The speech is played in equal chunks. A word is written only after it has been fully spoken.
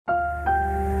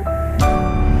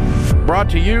brought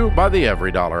to you by the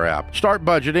EveryDollar app. Start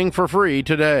budgeting for free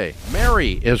today.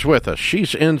 Mary is with us.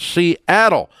 She's in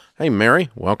Seattle. Hey, Mary,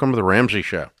 welcome to the Ramsey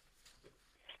Show.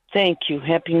 Thank you.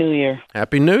 Happy New Year.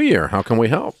 Happy New Year. How can we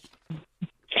help?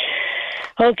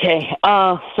 Okay,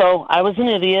 so I was an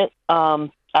idiot.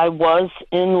 I was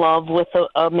in love with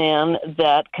a man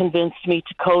that convinced me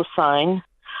to co-sign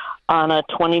on a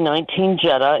 2019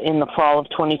 Jetta in the fall of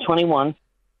 2021.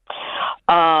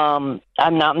 I'm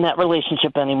not in that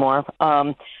relationship anymore.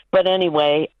 But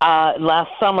anyway, last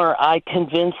summer I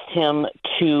convinced him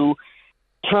to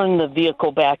turn the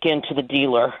vehicle back into the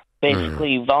dealer,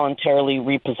 basically voluntarily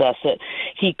repossess it.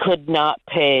 He could not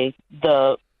pay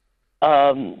the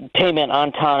payment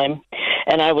on time,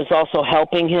 and I was also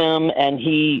helping him, and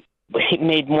he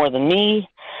made more than me.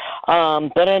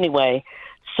 But anyway,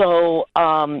 so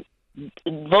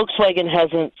Volkswagen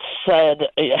hasn't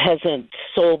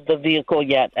sold the vehicle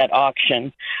yet at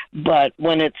auction, but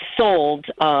when it's sold,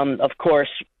 of course,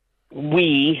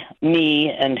 me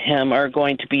and him are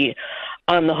going to be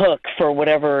on the hook for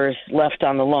whatever is left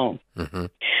on the loan. Mm-hmm.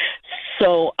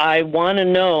 So I want to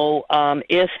know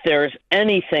if there's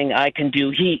anything I can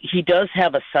do. He does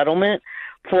have a settlement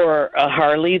for a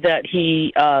Harley that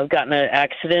he got in an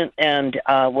accident and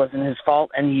wasn't his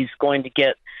fault, and he's going to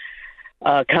get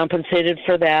compensated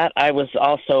for that. I was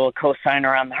also a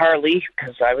co-signer on the Harley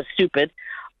because I was stupid.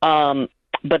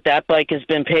 But that bike has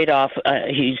been paid off.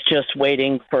 He's just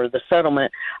waiting for the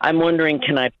settlement. I'm wondering,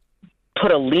 can I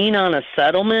put a lien on a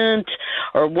settlement,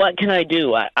 or what can I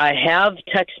do? I have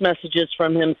text messages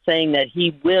from him saying that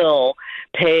he will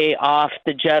pay off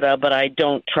the Jetta, but I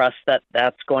don't trust that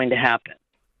that's going to happen.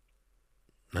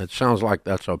 It sounds like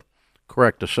that's a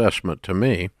correct assessment to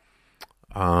me.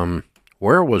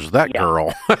 Where was that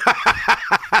girl?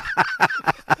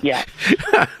 Yeah.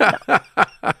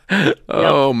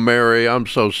 Oh, Mary, I'm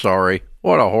so sorry.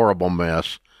 What a horrible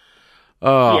mess.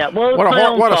 Yeah, well,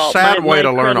 what a sad way to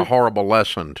learn friend... a horrible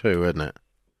lesson, too, isn't it?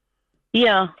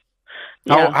 Yeah.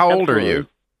 How old are you?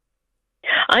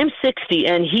 I'm 60,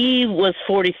 and he was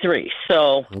 43,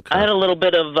 so okay. I had a little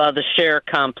bit of the Cher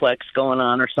complex going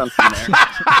on or something there.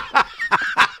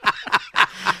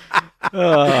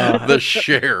 The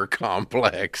Cher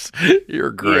complex.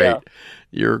 You're great. Yeah.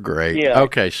 You're great. Yeah.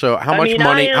 Okay, so how much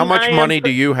money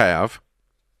do you have?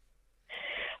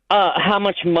 How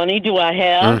much money do I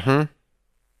have? Mm-hmm.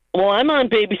 Well, I'm on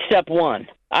baby step one.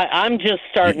 I'm just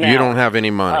starting out. You don't have any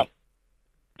money?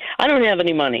 I don't have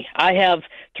any money. I have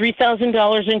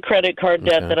 $3,000 in credit card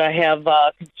debt that I have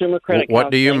consumer credit What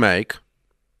do you make?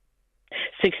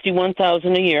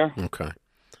 $61,000 a year. Okay.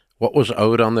 What was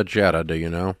owed on the Jetta, do you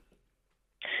know?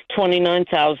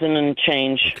 $29,000 and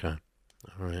change. Okay.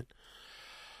 All right.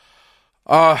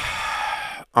 All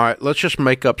right, let's just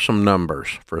make up some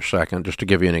numbers for a second, just to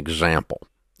give you an example.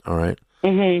 All right?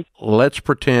 Mm-hmm. Let's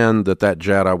pretend that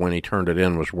Jetta, when he turned it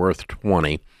in, was worth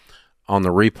 $20. On the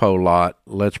repo lot,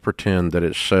 let's pretend that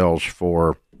it sells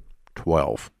for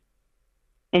 $12.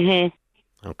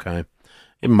 Mm-hmm. Okay.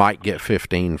 It might get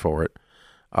 $15 for it.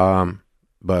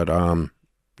 But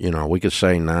we could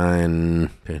say $9.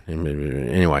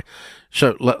 Anyway,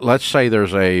 so let's say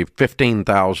there's a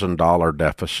 $15,000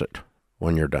 deficit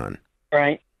when you're done.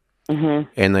 Right. Mm-hmm.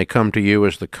 And they come to you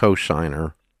as the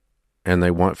co-signer, and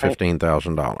they want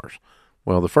 $15,000.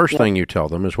 Well, the first thing you tell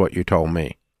them is what you told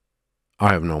me.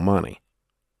 I have no money.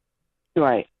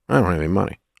 Right. I don't have any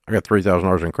money. I got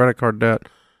 $3,000 in credit card debt,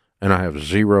 and I have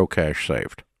zero cash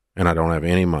saved, and I don't have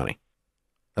any money.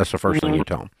 That's the first thing you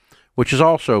tell them, which is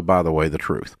also, by the way, the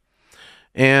truth.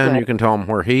 And you can tell them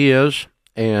where he is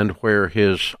and where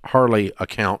his Harley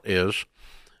account is,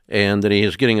 and that he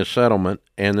is getting a settlement,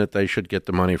 and that they should get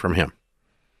the money from him.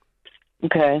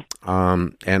 Okay.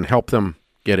 And help them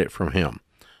get it from him.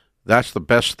 That's the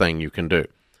best thing you can do.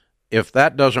 If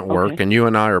that doesn't work, and you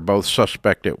and I are both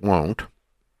suspect it won't,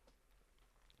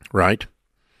 right?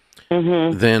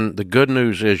 Mm-hmm. Then the good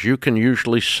news is you can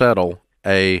usually settle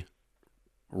a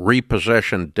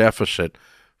repossession deficit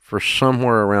for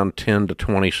somewhere around 10 to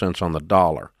 20 cents on the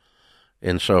dollar.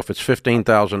 And so if it's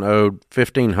 $15,000 owed,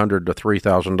 $1,500 to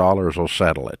 $3,000 will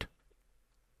settle it.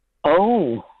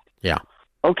 Oh. Yeah.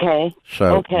 Okay.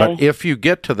 So, but if you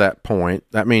get to that point,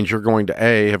 that means you're going to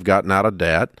have gotten out of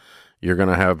debt. You're going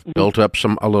to have built up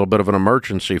a little bit of an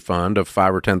emergency fund of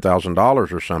 $5,000 or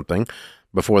 $10,000 or something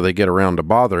before they get around to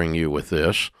bothering you with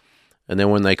this. And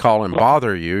then when they call and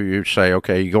bother you, you say,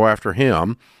 okay, you go after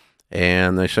him.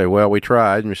 And they say, well, we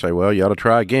tried. And you say, well, you ought to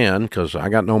try again because I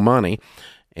got no money.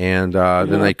 And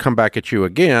then they come back at you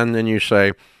again. And you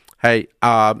say, hey,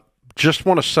 just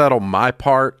want to settle my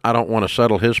part. I don't want to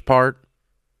settle his part.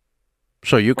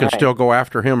 So you can still go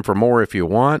after him for more if you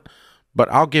want,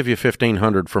 but I'll give you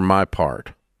 $1,500 for my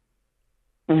part.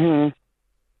 Mm-hmm.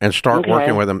 And start Okay.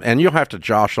 working with them. And you'll have to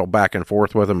jostle back and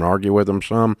forth with them and argue with them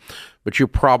some, but you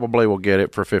probably will get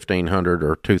it for $1,500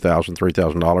 or $2,000,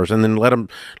 $3,000, and then let him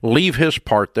leave his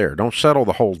part there. Don't settle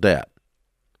the whole debt.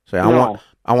 Say, No.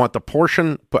 I want the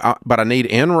portion, but I need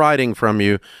in writing from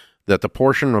you that the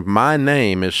portion of my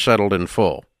name is settled in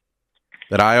full.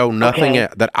 That I owe nothing.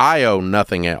 Okay. That I owe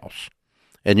nothing else,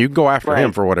 and you can go after him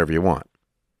Right. for whatever you want.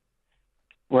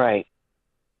 Right.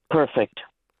 Perfect.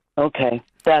 Okay.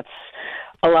 That's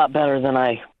a lot better than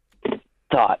I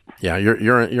thought. Yeah,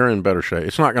 you're in better shape.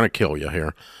 It's not going to kill you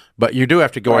here, but you do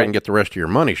have to go ahead Right. and get the rest of your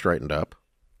money straightened up.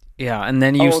 Yeah, and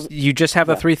then you just have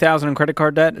the $3,000 in credit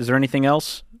card debt. Is there anything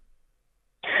else?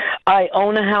 I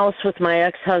own a house with my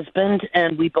ex-husband,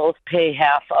 and we both pay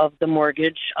half of the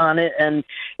mortgage on it, and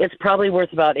it's probably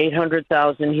worth about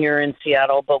 $800,000 here in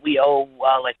Seattle, but we owe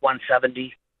like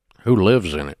 $170,000. Who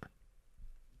lives in it?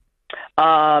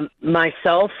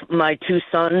 Myself, my two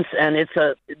sons, and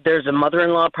there's a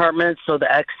mother-in-law apartment, so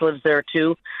the ex lives there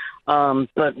too.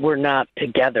 But we're not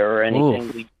together or anything.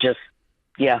 Oof. We just,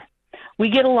 we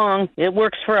get along. It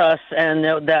works for us,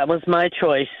 and that was my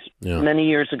choice many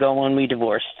years ago when we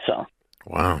divorced. So.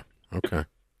 Wow. Okay.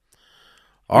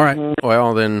 All right. Mm-hmm.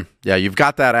 Well, then, you've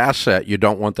got that asset. You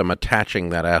don't want them attaching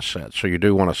that asset, so you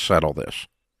do want to settle this.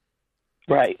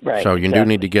 Right. So you do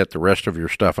need to get the rest of your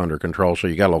stuff under control, so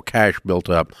you got a little cash built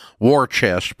up, war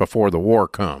chest before the war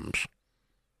comes.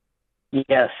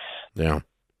 Yes. Yeah.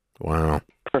 Wow.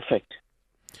 Perfect.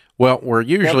 Well, we're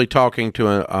usually talking to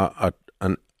a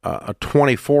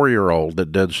 24-year-old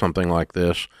that did something like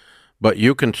this, but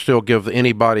you can still give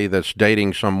anybody that's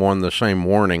dating someone the same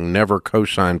warning: never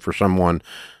co-sign for someone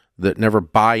that never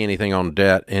buy anything on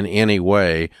debt in any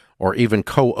way, or even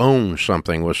co-own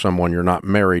something with someone you're not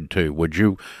married to. Would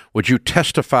you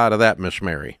testify to that, Miss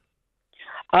Mary?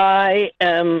 I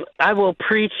will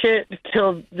preach it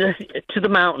to the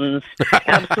mountains.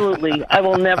 Absolutely. I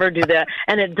will never do that.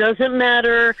 And it doesn't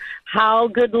matter how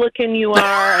good looking you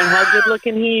are and how good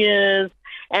looking he is,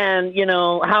 and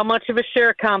how much of a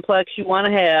share complex you want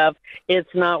to have.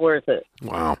 It's not worth it.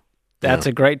 Wow. That's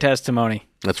a great testimony.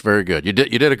 That's very good. You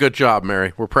did a good job,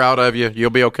 Mary. We're proud of you. You'll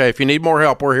be okay. If you need more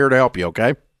help, we're here to help you,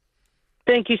 okay?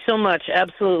 Thank you so much.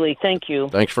 Absolutely. Thank you.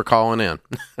 Thanks for calling in.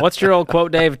 What's your old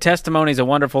quote, Dave? Testimony's a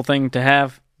wonderful thing to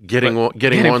have. Getting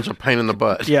one's a pain in the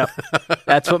butt. Yeah.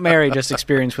 That's what Mary just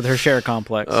experienced with her share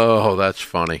complex. Oh, that's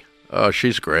funny. Oh,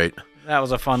 she's great. That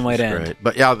was a fun way to end. Great.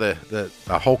 But yeah, the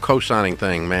whole co-signing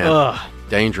thing, man. Ugh.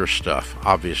 Dangerous stuff,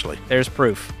 obviously. There's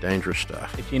proof. Dangerous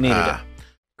stuff. If you needed it.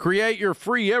 Create your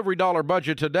free every dollar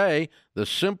budget today, the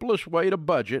simplest way to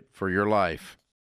budget for your life.